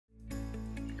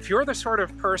If you're the sort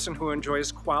of person who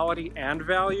enjoys quality and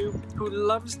value, who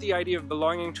loves the idea of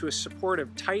belonging to a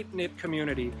supportive, tight-knit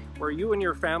community where you and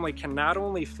your family can not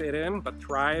only fit in but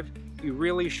thrive, you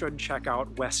really should check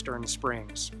out Western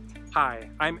Springs. Hi,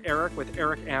 I'm Eric with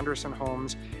Eric Andersen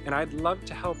Homes, and I'd love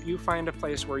to help you find a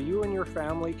place where you and your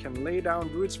family can lay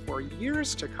down roots for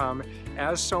years to come,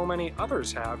 as so many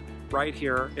others have, right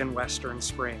here in Western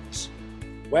Springs.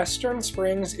 Western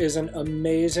Springs is an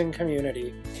amazing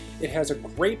community. It has a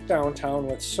great downtown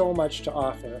with so much to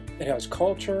offer. It has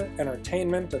culture,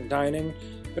 entertainment, and dining,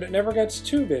 but it never gets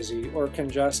too busy or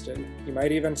congested. You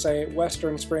might even say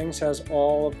Western Springs has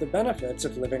all of the benefits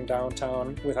of living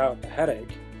downtown without the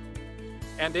headache.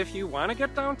 And if you want to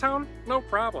get downtown, no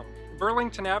problem.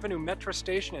 Burlington Avenue Metro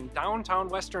Station in downtown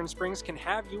Western Springs can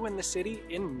have you in the city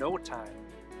in no time.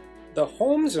 The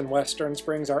homes in Western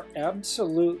Springs are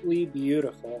absolutely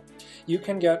beautiful. You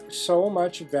can get so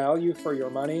much value for your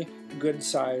money,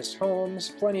 good-sized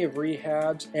homes, plenty of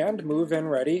rehabs, and move-in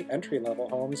ready entry-level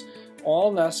homes,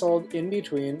 all nestled in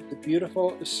between the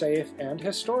beautiful, safe, and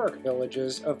historic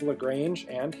villages of LaGrange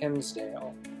and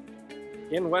Hinsdale.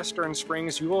 In Western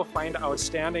Springs, you will find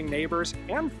outstanding neighbors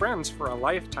and friends for a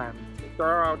lifetime. There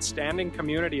are outstanding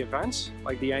community events,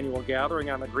 like the annual gathering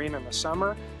on the green in the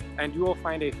summer, and you will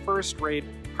find a first-rate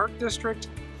park district,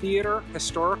 theater,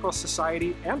 historical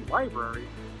society, and library.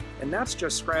 And that's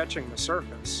just scratching the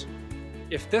surface.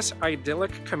 If this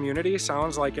idyllic community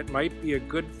sounds like it might be a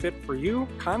good fit for you,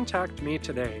 contact me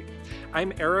today.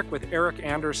 I'm Eric with Eric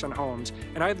Andersen Homes,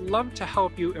 and I'd love to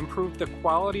help you improve the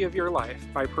quality of your life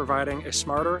by providing a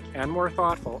smarter and more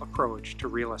thoughtful approach to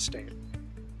real estate.